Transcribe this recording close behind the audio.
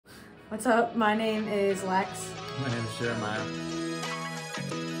What's up? My name is Lex. My name is Jeremiah.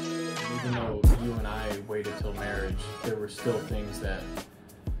 Even though you and I waited till marriage, there were still things that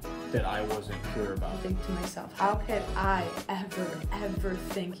I wasn't clear about. I think to myself, how could I ever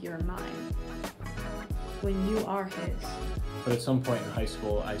think you're mine when you are his? But at some point in high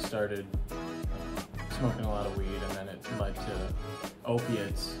school, I started smoking a lot of weed, and then it led to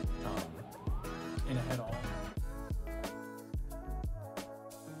opiates, and it had all.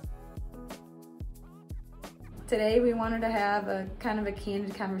 Today we wanted to have a kind of a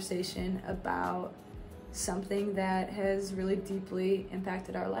candid conversation about something that has really deeply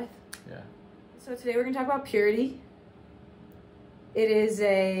impacted our life. Yeah. So today we're going to talk about purity. It is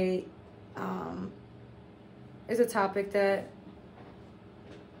a topic that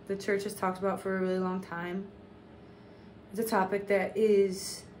the church has talked about for a really long time. It's a topic that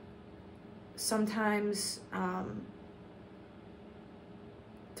is sometimes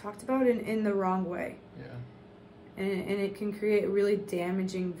talked about in the wrong way. Yeah. And it can create a really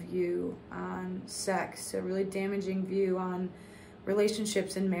damaging view on sex, a really damaging view on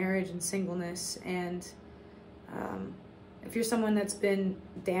relationships and marriage and singleness. And if you're someone that's been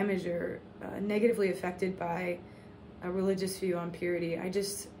damaged or negatively affected by a religious view on purity, I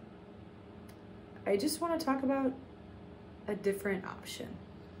just want to talk about a different option.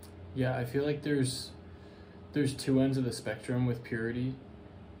 Yeah, I feel like there's two ends of the spectrum with purity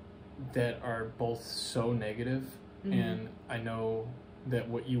that are both so negative. Mm-hmm. And I know that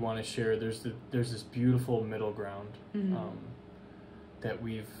what you want to share, there's this beautiful middle ground, mm-hmm. That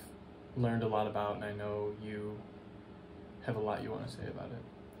we've learned a lot about, and I know you have a lot you want to say about it.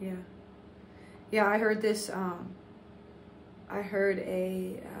 Yeah, I heard this. I heard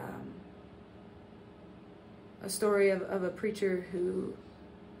a story of a preacher who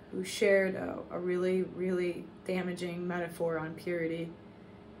shared a really, really damaging metaphor on purity,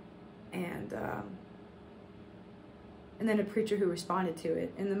 and then a preacher who responded to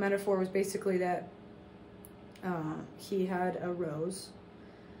it. And the metaphor was basically that he had a rose,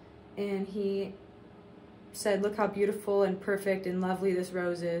 and he said, "Look how beautiful and perfect and lovely this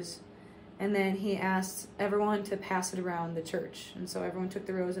rose is." And then he asked everyone to pass it around the church. And so everyone took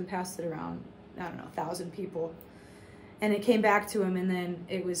the rose and passed it around, 1,000 people. And it came back to him, and then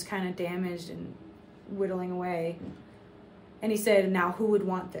it was kind of damaged and whittling away. And he said, "Now who would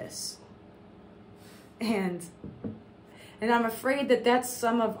want this?" And I'm afraid that that's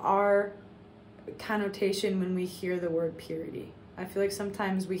some of our connotation when we hear the word purity. I feel like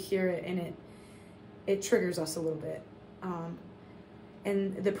sometimes we hear it and it triggers us a little bit.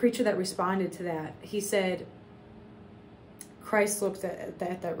 And the preacher that responded to that, he said, Christ looks at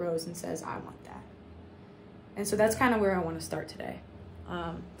that rose and says, "I want that." And so that's kind of where I want to start today.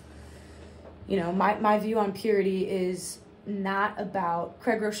 My view on purity is not about,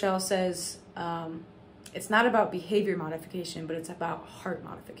 Craig Rochelle says, it's not about behavior modification, but it's about heart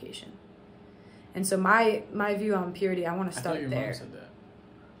modification. And so my view on purity, I want to start there. I thought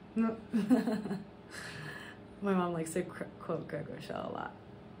your mom said that. My mom likes to quote Craig Rochelle a lot.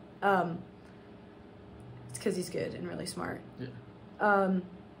 It's because he's good and really smart. Yeah. I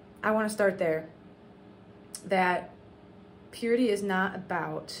want to start there. That purity is not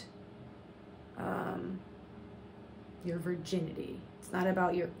about your virginity. It's not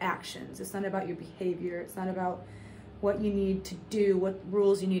about your actions. It's not about your behavior. It's not about what you need to do, what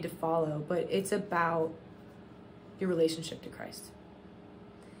rules you need to follow, but it's about your relationship to Christ.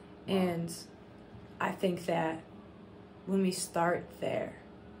 Wow. And I think that when we start there,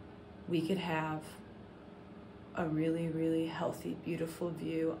 we could have a really, really healthy, beautiful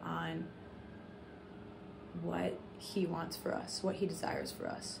view on what he wants for us, what he desires for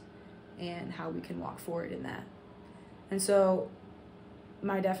us, and how we can walk forward in that. And so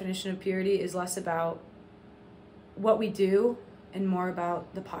my definition of purity is less about what we do and more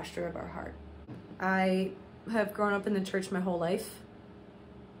about the posture of our heart. I have grown up in the church my whole life.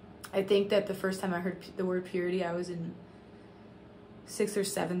 I think that the first time I heard the word purity, I was in 6th or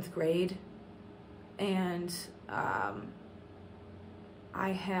 7th grade. And I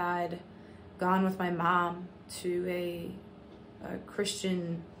had gone with my mom to a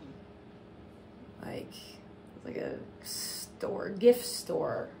Christian, like a store, gift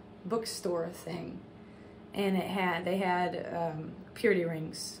store, bookstore thing. And they had purity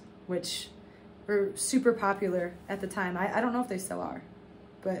rings, which were super popular at the time. I don't know if they still are,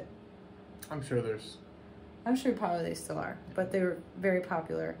 but I'm sure probably they still are, but they were very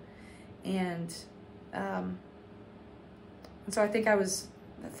popular. And so I think I was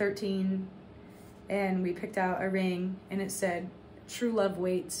 13, and we picked out a ring, and it said, "True love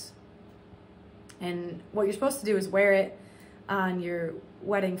waits." And what you're supposed to do is wear it on your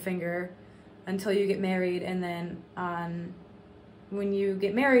wedding finger until you get married, and then when you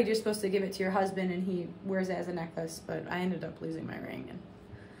get married, you're supposed to give it to your husband, and he wears it as a necklace. But I ended up losing my ring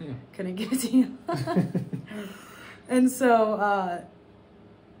and couldn't give it to you. And so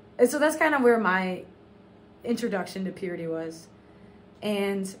that's kind of where my introduction to purity was.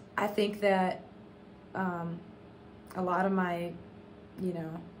 And I think that a lot of my,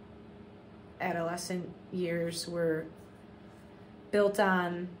 adolescent years were built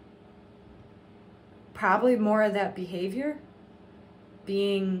on probably more of that behavior,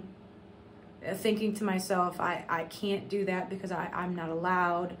 thinking to myself, I can't do that because I'm not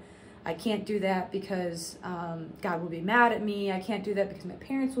allowed. I can't do that because God will be mad at me. I can't do that because my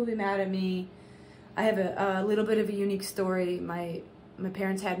parents will be mad at me. I have a little bit of a unique story. My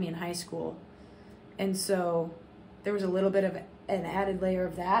parents had me in high school, and so there was a little bit of an added layer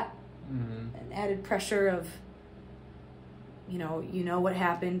of that, an added pressure of, what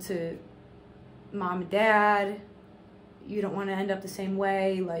happened to mom and dad. You don't want to end up the same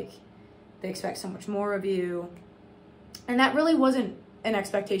way. Like, they expect so much more of you. And that really wasn't an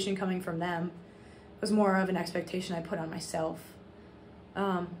expectation coming from them. It was more of an expectation I put on myself.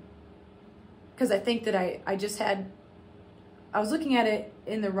 Because I think that I was looking at it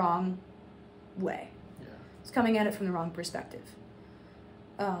in the wrong way. Yeah. I was coming at it from the wrong perspective.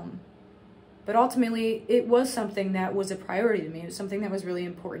 But ultimately, it was something that was a priority to me. It was something that was really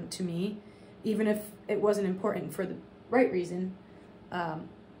important to me, even if it wasn't important for the right reason.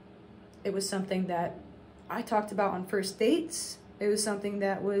 It was something that I talked about on first dates. It was something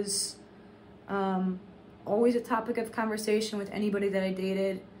that was always a topic of conversation with anybody that I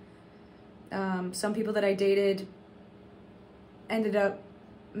dated. Some people that I dated ended up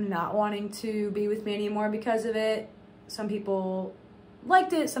not wanting to be with me anymore because of it. Some people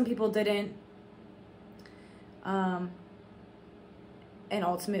liked it, some people didn't. And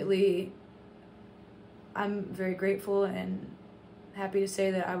ultimately, I'm very grateful and happy to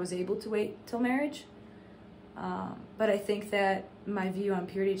say that I was able to wait till marriage. But I think that my view on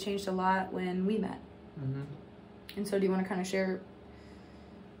purity changed a lot when we met. Mm-hmm. And so do you want to kind of share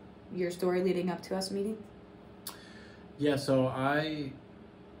your story leading up to us meeting? Yeah, so I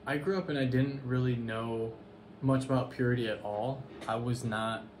grew up and I didn't really know much about purity at all. I was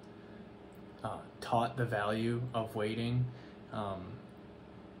not taught the value of waiting.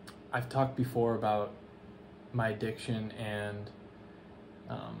 I've talked before about my addiction, and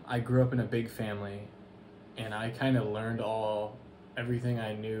I grew up in a big family, and I kind of learned everything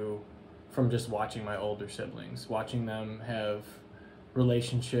I knew from just watching my older siblings, watching them have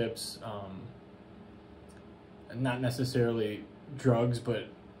relationships, not necessarily drugs, but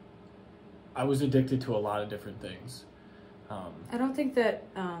I was addicted to a lot of different things. I don't think that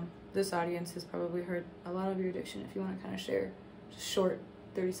this audience has probably heard a lot of your addiction. If you want to kind of share, just short,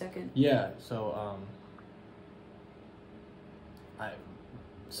 30-second. Yeah, so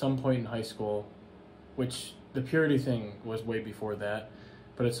some point in high school, which the purity thing was way before that,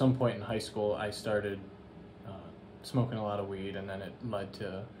 but at some point in high school I started smoking a lot of weed, and then it led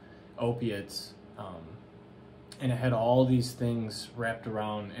to opiates, and it had all these things wrapped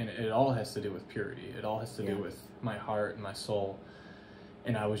around, and it all has to do with purity. It all has to do with my heart and my soul,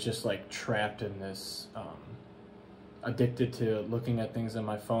 and I was just like trapped in this, addicted to looking at things on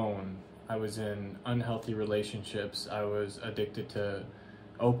my phone. I was in unhealthy relationships. I was addicted to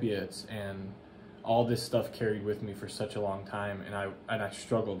opiates, and all this stuff carried with me for such a long time, and I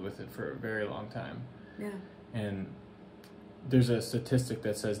struggled with it for a very long time. Yeah. And there's a statistic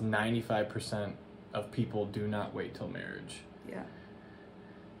that says 95% of people do not wait till marriage. Yeah.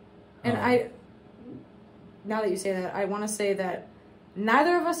 And now that you say that, I want to say that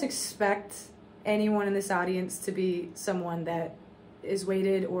neither of us expect anyone in this audience to be someone that is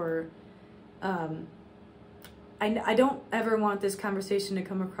weighted or I don't ever want this conversation to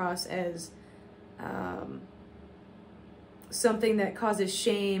come across as something that causes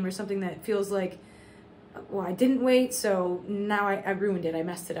shame or something that feels like, well, I didn't wait, so now I ruined it. I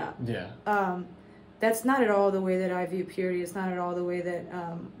messed it up. Yeah. That's not at all the way that I view purity. It's not at all the way that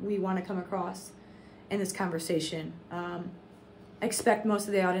we want to come across in this conversation. I expect most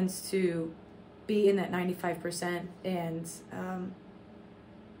of the audience to be in that 95%, and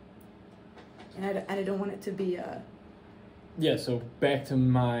I don't want it to be Yeah, so back to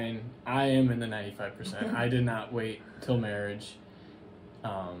mine, I am in the 95%. I did not wait till marriage,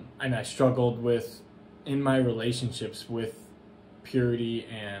 and I struggled in my relationships with purity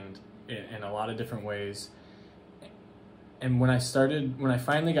and in a lot of different ways. And when I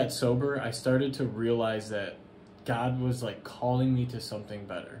finally got sober, I started to realize that God was like calling me to something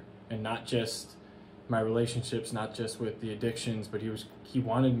better, and not just my relationships, not just with the addictions, but he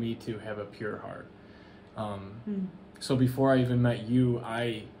wanted me to have a pure heart. So before I even met you,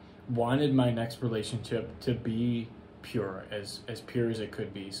 I wanted my next relationship to be pure, as pure as it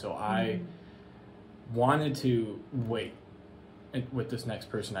could be. So I wanted to wait with this next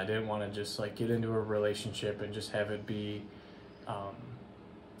person. I didn't want to just like get into a relationship and just have it be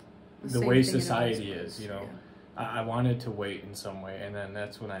the way society is, you know. Yeah. I wanted to wait in some way, and then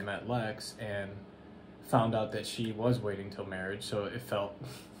that's when I met Lex and found out that she was waiting till marriage, so it felt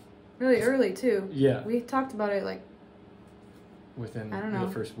really early too. Yeah. We talked about it like within the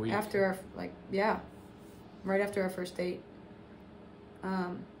first week. After our right after our first date.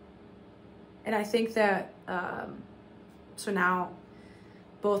 And I think that so now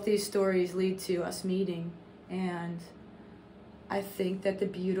both these stories lead to us meeting, and I think that the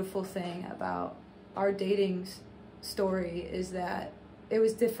beautiful thing about our dating story is that it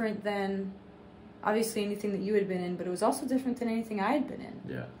was different than obviously anything that you had been in, but it was also different than anything I had been in.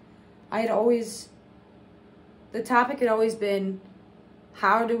 Yeah. The topic had always been,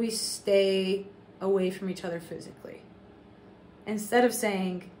 how do we stay away from each other physically? Instead of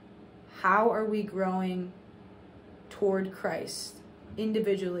saying, how are we growing toward Christ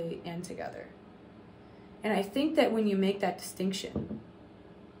individually and together? And I think that when you make that distinction,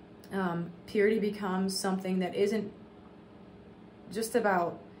 purity becomes something that isn't just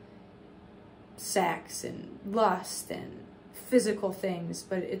about sex and lust and physical things,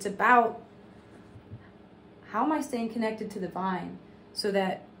 but it's about how am I staying connected to the vine so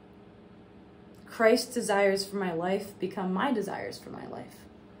that Christ's desires for my life become my desires for my life.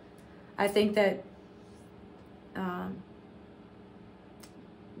 I think that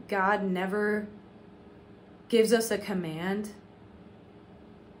God never gives us a command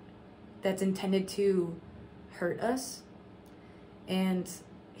that's intended to hurt us, and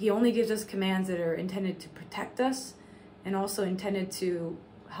he only gives us commands that are intended to protect us and also intended to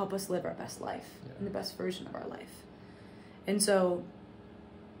help us live our best life and the best version of our life. And so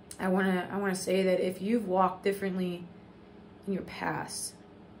I want to say that if you've walked differently in your past,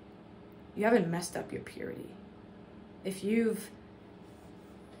 you haven't messed up your purity. If you've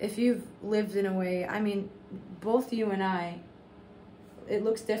lived in a way, I mean, both you and I, it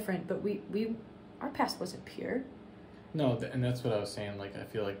looks different, but our past wasn't pure. No, and that's what I was saying. Like, I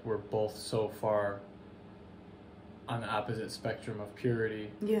feel like we're both so far on the opposite spectrum of purity.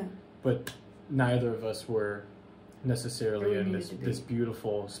 Yeah. But neither of us were necessarily in this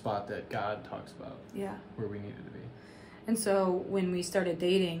beautiful spot that God talks about. Yeah. Where we needed to be. And so when we started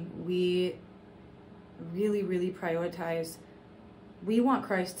dating, we really, really prioritized, we want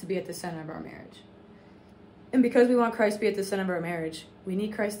Christ to be at the center of our marriage. And because we want Christ to be at the center of our marriage, we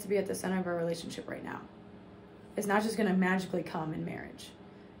need Christ to be at the center of our relationship right now. It's not just going to magically come in marriage.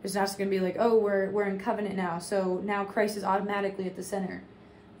 It's not just going to be like, oh, we're in covenant now, so now Christ is automatically at the center.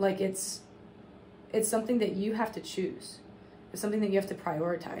 Like, it's something that you have to choose. It's something that you have to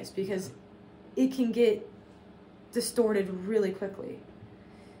prioritize, because it can get distorted really quickly.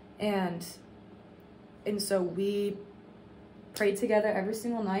 And so we prayed together every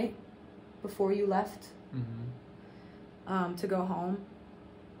single night before you left to go home.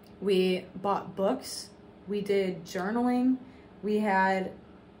 We bought books. We did journaling. We had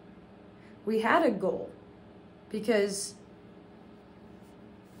a goal, because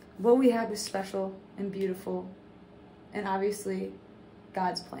what we had was special and beautiful, and obviously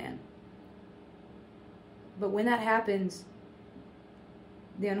God's plan. But when that happens,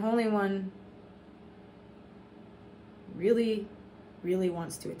 the unholy one really, really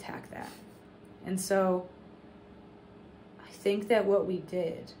wants to attack that. And so I think that what we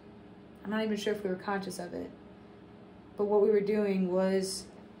did, I'm not even sure if we were conscious of it, but what we were doing was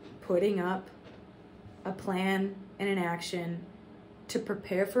putting up a plan and an action to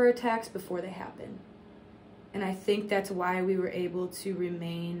prepare for attacks before they happen. And I think that's why we were able to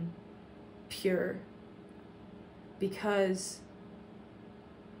remain pure, because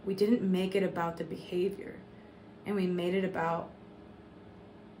we didn't make it about the behavior, and we made it about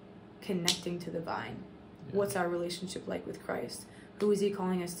connecting to the vine. Yeah. What's our relationship like with Christ? Who is he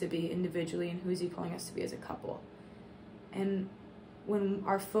calling us to be individually, and who is he calling us to be as a couple? And when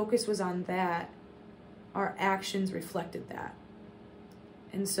our focus was on that, our actions reflected that.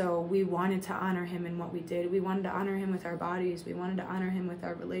 And so we wanted to honor him in what we did. We wanted to honor him with our bodies. We wanted to honor him with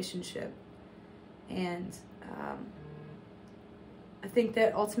our relationship. And I think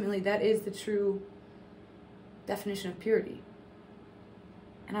that ultimately that is the true definition of purity.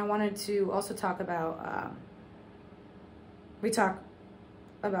 And I wanted to also talk about, we talk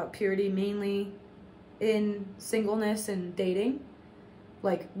about purity mainly in singleness and dating,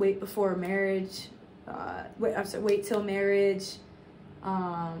 like wait before marriage, wait till marriage.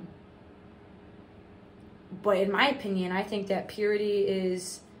 But in my opinion, I think that purity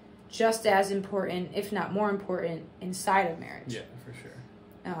is just as important, if not more important, inside of marriage. Yeah, for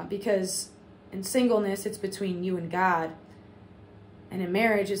sure. Because in singleness, it's between you and God. And in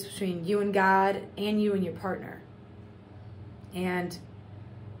marriage, it's between you and God and you and your partner. And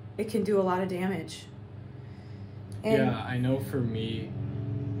it can do a lot of damage. And yeah, I know for me,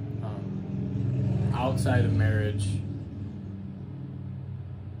 outside of marriage,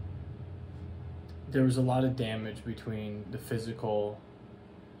 there was a lot of damage between the physical,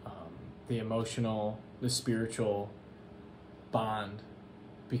 the emotional, the spiritual bond,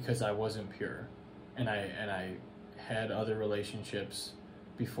 because I wasn't pure, and I had other relationships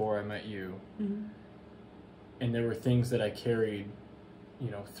before I met you, mm-hmm. and there were things that I carried,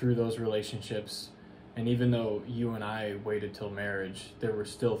 through those relationships, and even though you and I waited till marriage, there were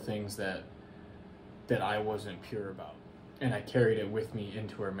still things that I wasn't pure about, and I carried it with me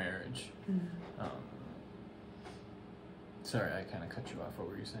into our marriage. Mm-hmm. Sorry, I kind of cut you off. What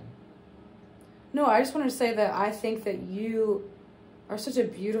were you saying? No, I just wanted to say that I think that you are such a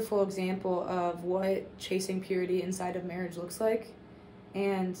beautiful example of what chasing purity inside of marriage looks like.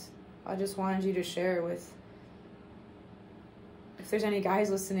 And I just wanted you to share with, if there's any guys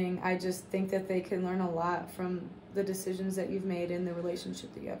listening, I just think that they can learn a lot from the decisions that you've made in the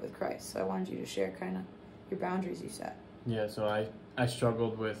relationship that you have with Christ. So I wanted you to share kind of your boundaries you set. Yeah, so I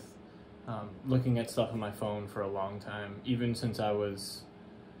struggled with looking at stuff on my phone for a long time, even since I was,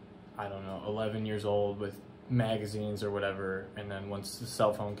 11 years old, with magazines or whatever. And then once the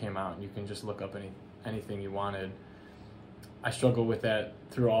cell phone came out, you can just look up anything you wanted. I struggled with that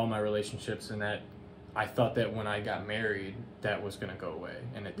through all my relationships, and that I thought that when I got married, that was going to go away,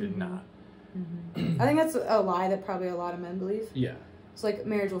 and it did mm-hmm. not. Mm-hmm. I think that's a lie that probably a lot of men believe. Yeah. It's like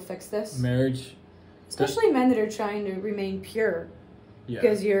marriage will fix this. Marriage. Especially men that are trying to remain pure. Yeah.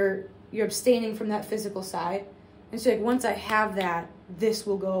 Because you're abstaining from that physical side. And so like, once I have that, this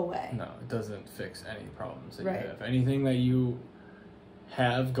will go away. No, it doesn't fix any problems that right. you have. Anything that you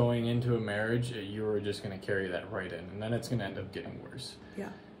have going into a marriage, you are just going to carry that right in, and then it's going to end up getting worse. Yeah.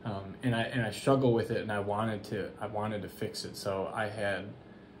 And I struggle with it, and I wanted to fix it. So I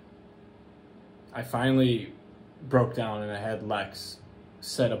finally broke down, and I had Lex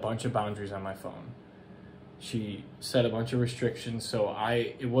set a bunch of boundaries on my phone. She set a bunch of restrictions, so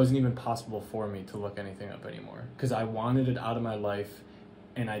it wasn't even possible for me to look anything up anymore, because I wanted it out of my life,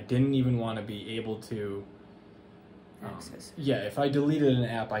 and I didn't even want to be able to access. Yeah, if I deleted an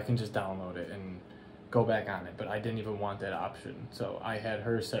app, I can just download it and go back on it, but I didn't even want that option. So I had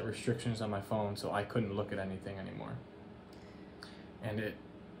her set restrictions on my phone, so I couldn't look at anything anymore. And it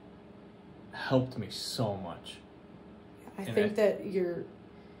helped me so much. I think that your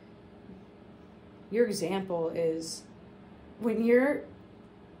example is when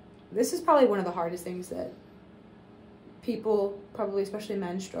this is probably one of the hardest things that people, probably especially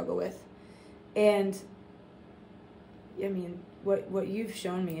men, struggle with. And I mean, what you've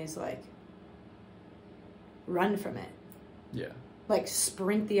shown me is like, run from it. Yeah. Like,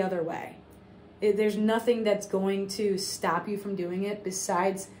 sprint the other way. There's nothing that's going to stop you from doing it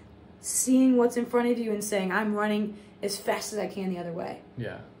besides seeing what's in front of you and saying, I'm running as fast as I can the other way.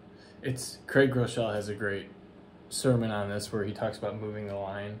 Yeah. Craig Groeschel has a great sermon on this where he talks about moving the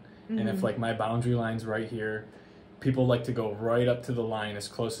line. Mm-hmm. And if, like, my boundary line's right here, people like to go right up to the line as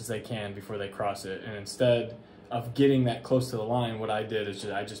close as they can before they cross it. And instead of getting that close to the line, what I did is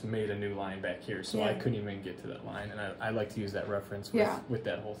I just made a new line back here, so I couldn't even get to that line. And I like to use that reference with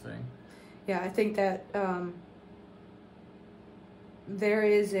that whole thing. Yeah, I think that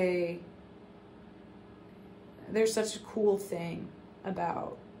there's such a cool thing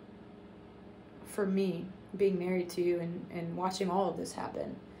about, for me, being married to you and watching all of this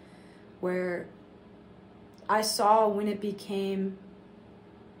happen, where I saw when it became,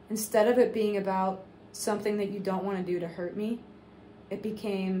 instead of it being about something that you don't want to do to hurt me, it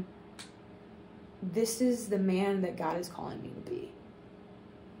became, this is the man that God is calling me to be.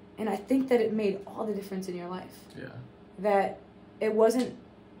 And I think that it made all the difference in your life. Yeah. That it was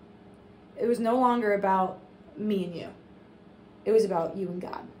no longer about me and you. It was about you and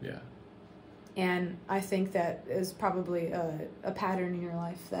God. Yeah. And I think that is probably a pattern in your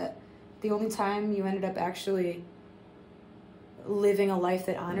life, that the only time you ended up actually living a life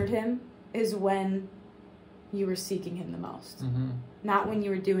that honored him is when you were seeking him the most. Mm-hmm. Not when you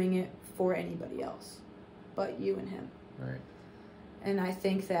were doing it for anybody else, but you and him. Right. And I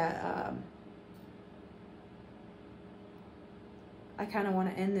think that I kind of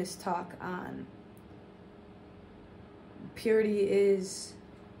want to end this talk on purity is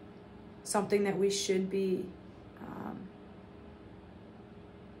something that we should be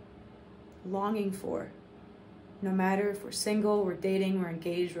longing for. No matter if we're single, we're dating, we're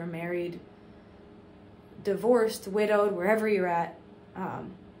engaged, we're married, divorced, widowed, wherever you're at.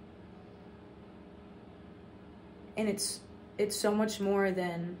 And it's so much more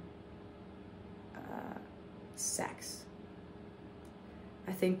than sex.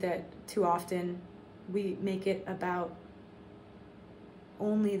 I think that too often we make it about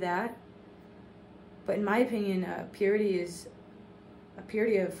only that. But in my opinion, purity is a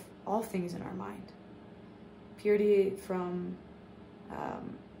purity of all things in our mind. Purity from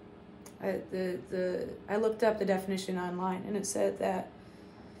I looked up the definition online, and it said that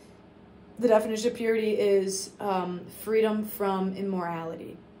the definition of purity is freedom from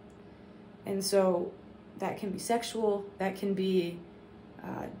immorality. And so that can be sexual, that can be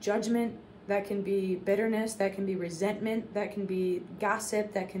judgment, that can be bitterness, that can be resentment, that can be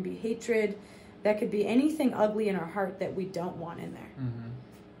gossip, that can be hatred, that could be anything ugly in our heart that we don't want in there. Mm-hmm.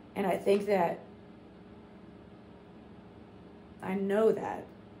 And I think that, I know that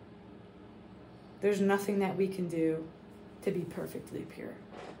there's nothing that we can do to be perfectly pure.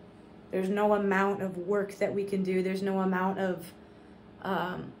 There's no amount of work that we can do. There's no amount of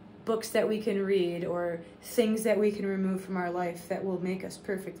books that we can read or things that we can remove from our life that will make us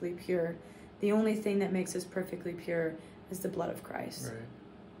perfectly pure. The only thing that makes us perfectly pure is the blood of Christ.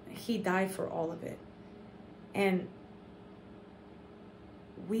 Right. He died for all of it. And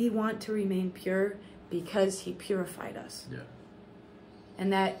we want to remain pure because he purified us. Yeah.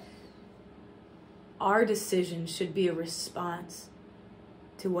 And that our decision should be a response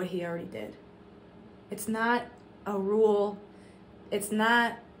to what he already did. It's not a rule. It's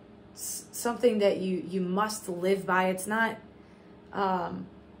not something that you must live by. It's not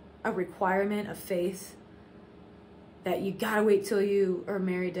a requirement of faith that you gotta wait till you are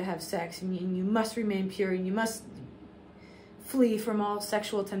married to have sex, and you must remain pure, and you must flee from all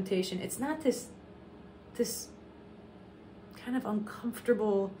sexual temptation. It's not this kind of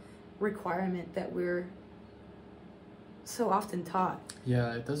uncomfortable requirement that we're so often taught.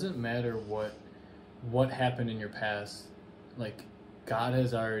 Yeah, it doesn't matter what happened in your past. Like, God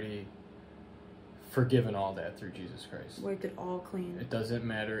has already forgiven all that through Jesus Christ. Wiped it all clean. It doesn't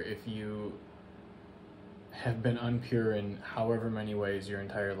matter if you have been impure in however many ways your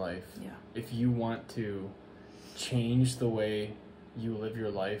entire life. Yeah. If you want to change the way you live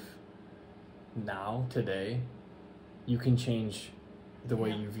your life now, today, you can change the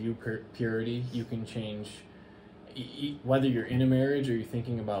way you view purity. You can change whether you're in a marriage or you're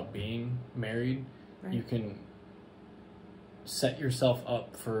thinking about being married. Right. You can set yourself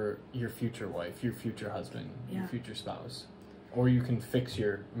up for your future wife, your future husband, your future spouse. Or you can fix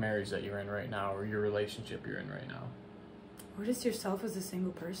your marriage that you're in right now, or your relationship you're in right now. Or just yourself as a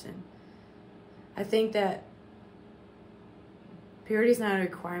single person. I think that purity is not a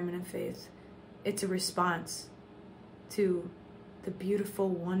requirement of faith. It's a response to the beautiful,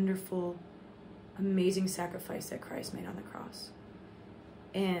 wonderful, amazing sacrifice that Christ made on the cross.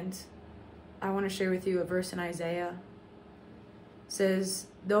 And I want to share with you a verse in Isaiah. It says,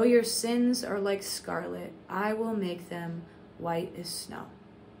 "Though your sins are like scarlet, I will make them white as snow."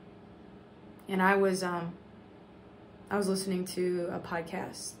 And I was listening to a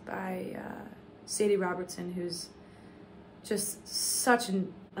podcast by Sadie Robertson, who's just such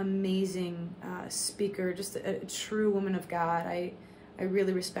an amazing speaker, just a true woman of God. I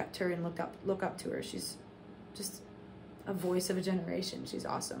really respect her and look up to her. She's just a voice of a generation. She's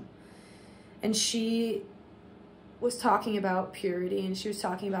awesome. And she was talking about purity, and she was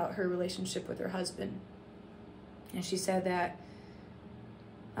talking about her relationship with her husband. And she said that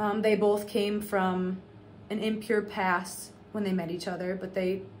they both came from an impure past when they met each other, but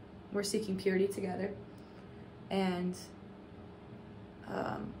they were seeking purity together. And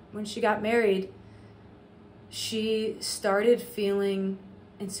when she got married, she started feeling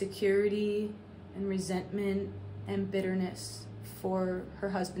insecurity and resentment and bitterness for her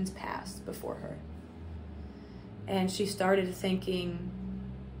husband's past before her. And she started thinking,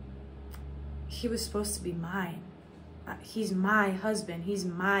 he was supposed to be mine. He's my husband. He's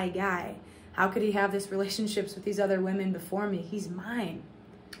my guy. How could he have this relationships with these other women before me? He's mine.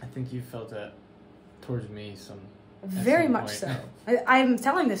 I think you felt that towards me very much so. I'm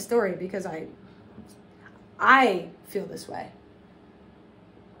telling this story because I feel this way.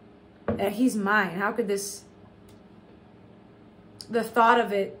 He's mine. How could this... The thought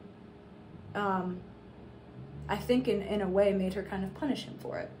of it, I think in a way made her kind of punish him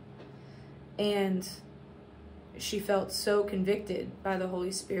for it. And she felt so convicted by the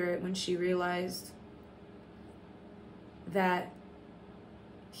Holy Spirit when she realized that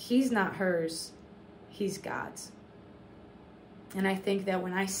He's not hers, he's God's. And I think that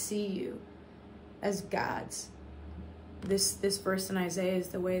when I see you as God's, this verse in Isaiah is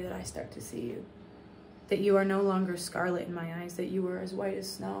the way that I start to see you. That you are no longer scarlet in my eyes, that you are as white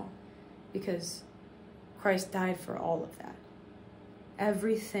as snow, because Christ died for all of that.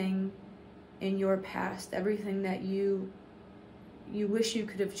 Everything in your past, everything that you wish you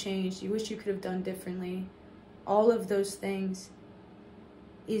could have changed, you wish you could have done differently, all of those things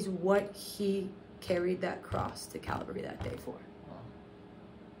is what he carried that cross to Calvary that day for.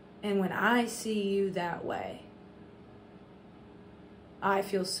 And when I see you that way, I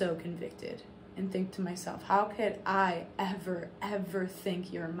feel so convicted and think to myself, how could I ever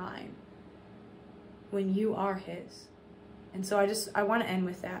think you're mine when you are his? And so I want to end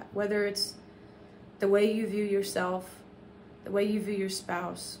with that. Whether it's the way you view yourself, the way you view your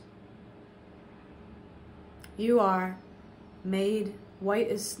spouse, you are made white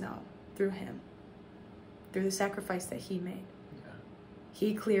as snow through him, through the sacrifice that he made. Yeah.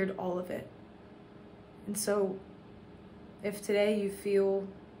 He cleared all of it. And so if today you feel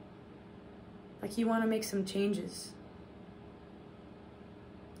like you want to make some changes,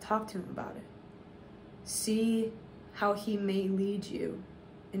 talk to him about it. See how he may lead you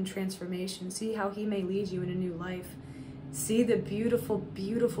in transformation. See how he may lead you in a new life. See the beautiful,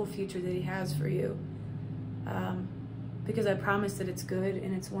 beautiful future that he has for you. Because I promise that it's good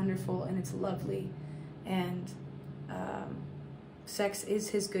and it's wonderful and it's lovely. And sex is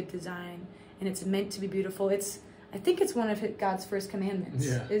his good design and it's meant to be beautiful. I think it's one of God's first commandments,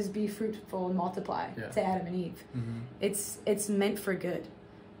 is be fruitful and multiply to Adam and Eve. Mm-hmm. It's meant for good.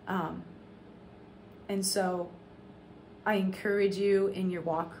 And so I encourage you in your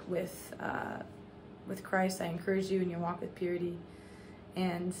walk with Christ. I encourage you in your walk with purity.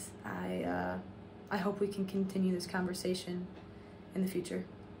 And I hope we can continue this conversation in the future.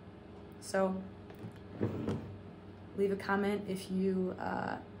 So leave a comment if you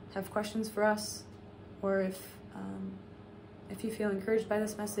have questions for us, or if you feel encouraged by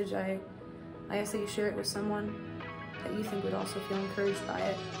this message. I ask that you share it with someone that you think would also feel encouraged by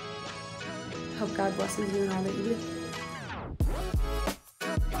it. Hope God blesses you in all that you do.